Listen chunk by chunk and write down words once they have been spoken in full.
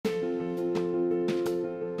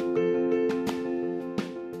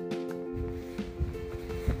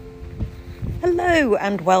Hello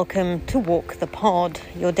and welcome to Walk the Pod,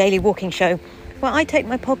 your daily walking show where I take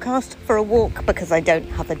my podcast for a walk because I don't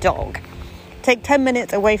have a dog. Take 10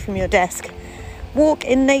 minutes away from your desk, walk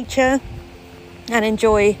in nature and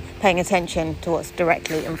enjoy paying attention to what's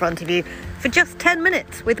directly in front of you for just 10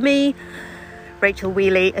 minutes with me, Rachel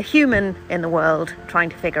Wheely, a human in the world trying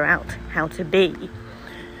to figure out how to be.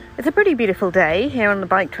 It's a pretty beautiful day here on the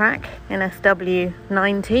bike track in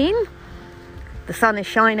SW19. The sun is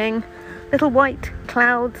shining. Little white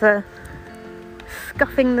clouds are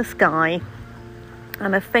scuffing the sky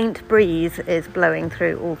and a faint breeze is blowing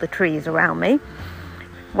through all the trees around me.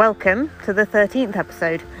 Welcome to the 13th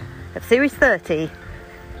episode of Series 30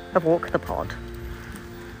 of Walk the Pod.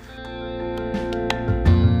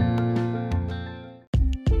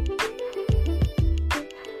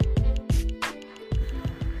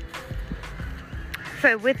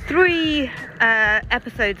 So with 3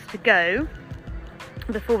 episodes to go,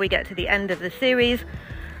 before we get to the end of the series,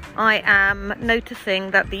 I am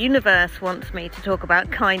noticing that the universe wants me to talk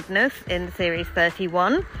about kindness in series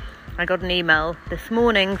 31. I got an email this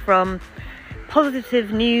morning from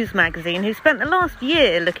Positive News magazine, who spent the last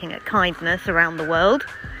year looking at kindness around the world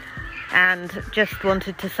and just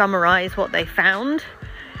wanted to summarise what they found.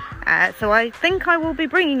 So I think I will be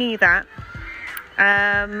bringing you that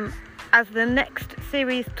as the next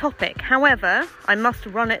series topic. However, I must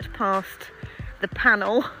run it past the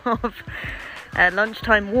panel of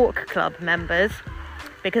Lunchtime Walk Club members,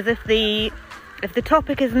 because if the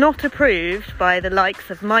topic is not approved by the likes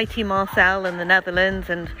of Mighty Marcel in the Netherlands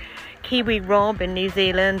and Kiwi Rob in New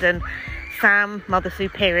Zealand and Sam, Mother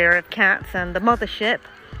Superior of Cats and the Mothership,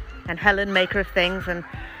 and Helen, Maker of Things, and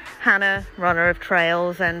Hannah, Runner of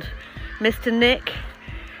Trails, and Mr. Nick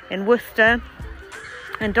in Worcester,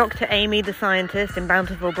 and Dr. Amy, the scientist in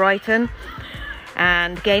Bountiful Brighton,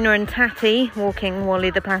 and Gaynor and Tatty walking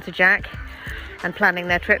Wally the Patterjack and planning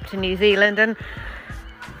their trip to New Zealand, and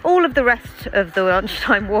all of the rest of the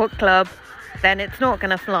Lunchtime Walk Club, then it's not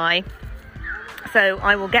going to fly. So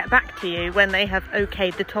I will get back to you when they have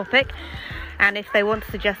okayed the topic, and if they want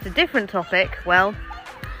to suggest a different topic, well,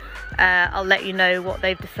 I'll let you know what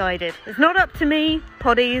they've decided. It's not up to me,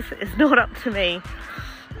 poddies, it's not up to me.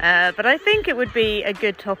 But I think it would be a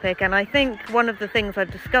good topic, and I think one of the things I've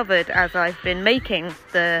discovered as I've been making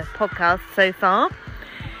the podcast so far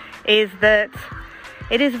is that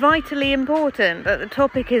it is vitally important that the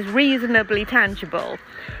topic is reasonably tangible.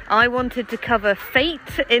 I wanted to cover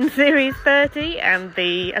fate in Series 30, and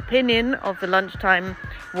the opinion of the Lunchtime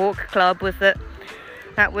Walk Club was that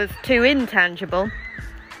that was too intangible.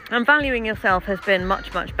 And valuing yourself has been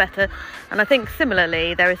much, much better, and I think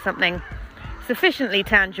similarly there is something sufficiently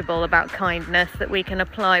tangible about kindness that we can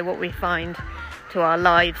apply what we find to our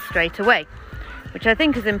lives straight away, which I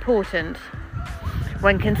think is important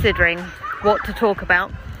when considering what to talk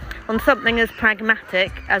about on something as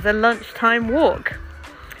pragmatic as a lunchtime walk.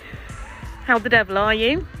 How the devil are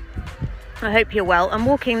you? I hope you're well. I'm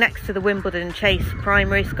walking next to the Wimbledon Chase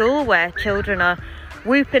Primary School, where children are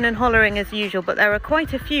whooping and hollering as usual, but there are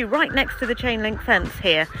quite a few right next to the chain link fence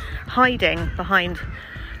here, hiding behind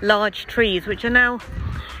large trees which are now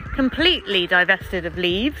completely divested of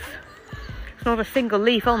leaves. There's not a single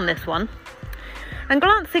leaf on this one. And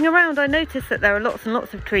glancing around, I noticed that there are lots and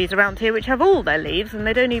lots of trees around here which have all their leaves and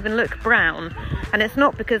they don't even look brown. And it's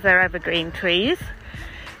not because they're evergreen trees.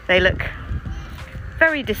 They look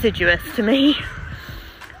very deciduous to me.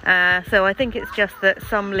 So I think it's just that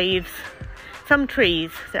some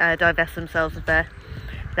trees divest themselves of their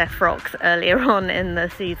frocks earlier on in the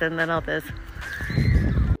season than others.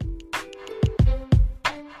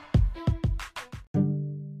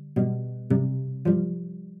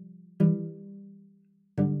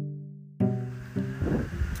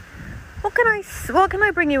 What can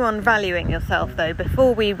I bring you on valuing yourself, though,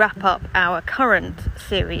 before we wrap up our current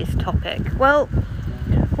series topic? Well,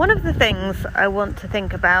 one of the things I want to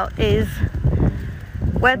think about is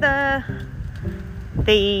whether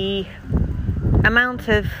the amount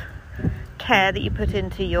of care that you put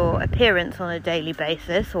into your appearance on a daily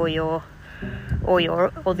basis, or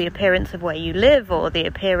the appearance of where you live, or the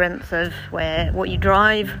appearance of what you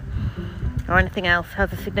drive, or anything else,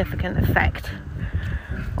 has a significant effect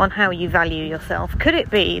on how you value yourself. Could it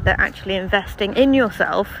be that actually investing in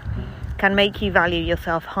yourself can make you value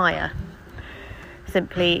yourself higher,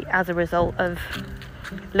 simply as a result of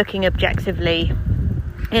looking objectively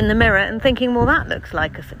in the mirror and thinking, well, that looks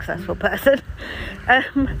like a successful person?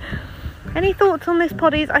 Any thoughts on this,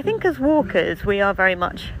 poddies? I think as walkers we very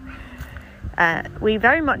much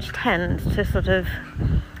tend to sort of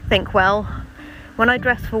think, well, when I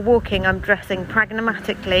dress for walking, I'm dressing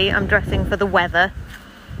pragmatically, I'm dressing for the weather,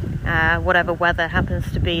 whatever weather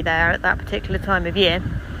happens to be there at that particular time of year.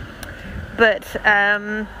 But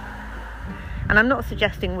and I'm not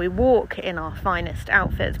suggesting we walk in our finest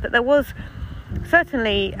outfits, but there was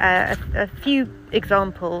certainly a few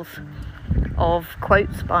examples of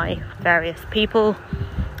quotes by various people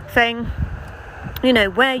saying, you know,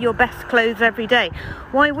 wear your best clothes every day.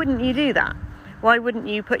 Why wouldn't you do that? Why wouldn't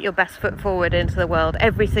you put your best foot forward into the world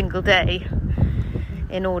every single day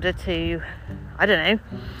in order to, I don't know,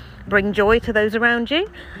 bring joy to those around you,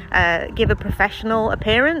 give a professional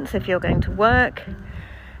appearance if you're going to work,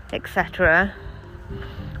 etc.?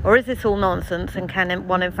 Or is this all nonsense, and can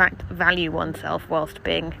one in fact value oneself whilst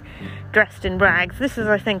being dressed in rags? This is,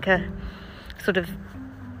 I think, a sort of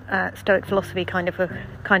Stoic philosophy kind of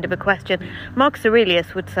a question. Marcus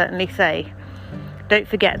Aurelius would certainly say, don't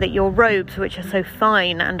forget that your robes, which are so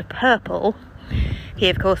fine and purple, he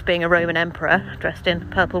of course being a Roman emperor dressed in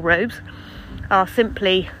purple robes, are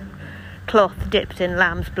simply cloth dipped in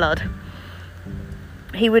lamb's blood.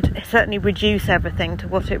 He would certainly reduce everything to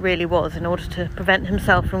what it really was in order to prevent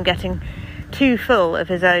himself from getting too full of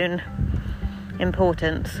his own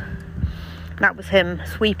importance. That was him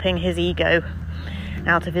sweeping his ego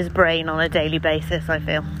out of his brain on a daily basis, I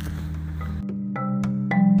feel.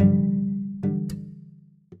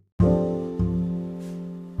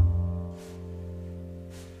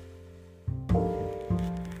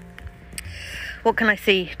 What can I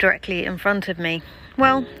see directly in front of me?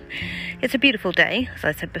 Well, it's a beautiful day, as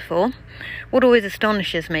I said before. What always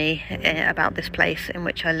astonishes me about this place in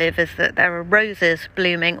which I live is that there are roses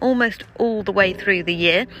blooming almost all the way through the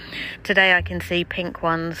year. Today I can see pink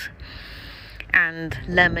ones and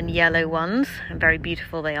lemon yellow ones, and very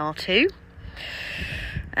beautiful they are too.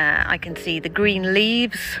 I can see the green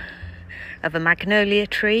leaves of a magnolia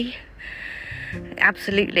tree,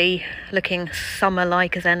 absolutely looking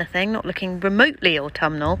summer-like as anything, not looking remotely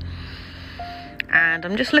autumnal. And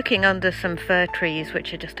I'm just looking under some fir trees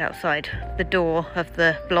which are just outside the door of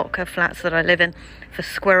the block of flats that I live in for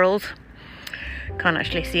squirrels. Can't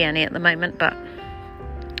actually see any at the moment, but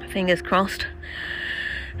fingers crossed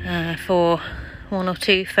for one or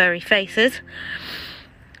two furry faces.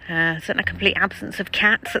 There's a complete absence of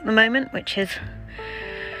cats at the moment, which is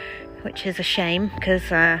a shame, because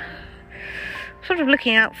sort of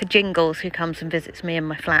looking out for Jingles, who comes and visits me in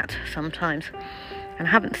my flat sometimes, and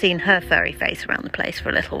I haven't seen her furry face around the place for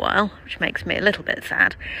a little while, which makes me a little bit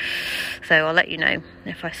sad. So I'll let you know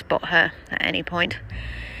if I spot her at any point.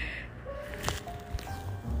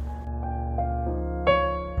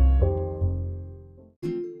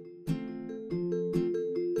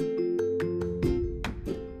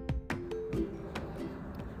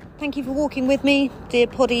 Thank you for walking with me, dear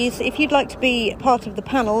poddies. If you'd like to be part of the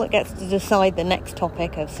panel that gets to decide the next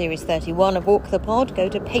topic of Series 31 of Walk the Pod, go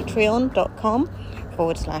to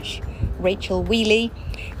patreon.com/Rachel Wheely.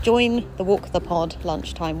 Join the Walk the Pod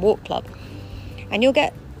Lunchtime Walk Club. And you'll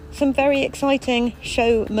get some very exciting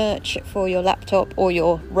show merch for your laptop or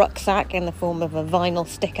your rucksack in the form of a vinyl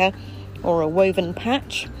sticker or a woven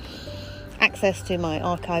patch. Access to my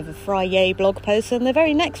archive of Friday blog posts and the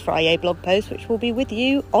very next Friday blog post, which will be with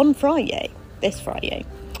you on Friday, this Friday.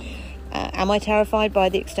 Am I terrified by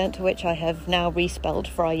the extent to which I have now respelled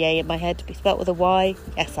Friday in my head to be spelt with a Y?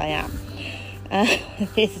 Yes, I am.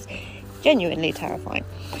 This is genuinely terrifying.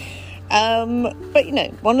 But, you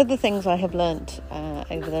know, one of the things I have learnt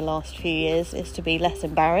over the last few years is to be less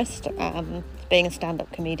embarrassed. Being a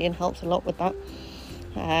stand-up comedian helps a lot with that.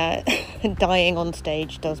 Dying on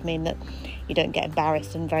stage does mean that you don't get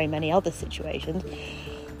embarrassed in very many other situations,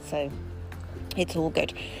 so it's all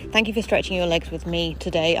good. Thank you for stretching your legs with me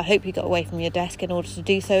today. I hope you got away from your desk in order to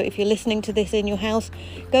do so. If you're listening to this in your house,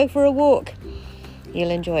 go for a walk.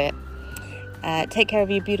 You'll enjoy it. Take care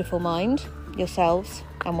of your beautiful mind, yourselves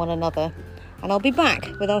and one another, and I'll be back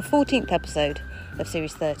with our 14th episode of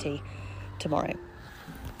Series 30 tomorrow.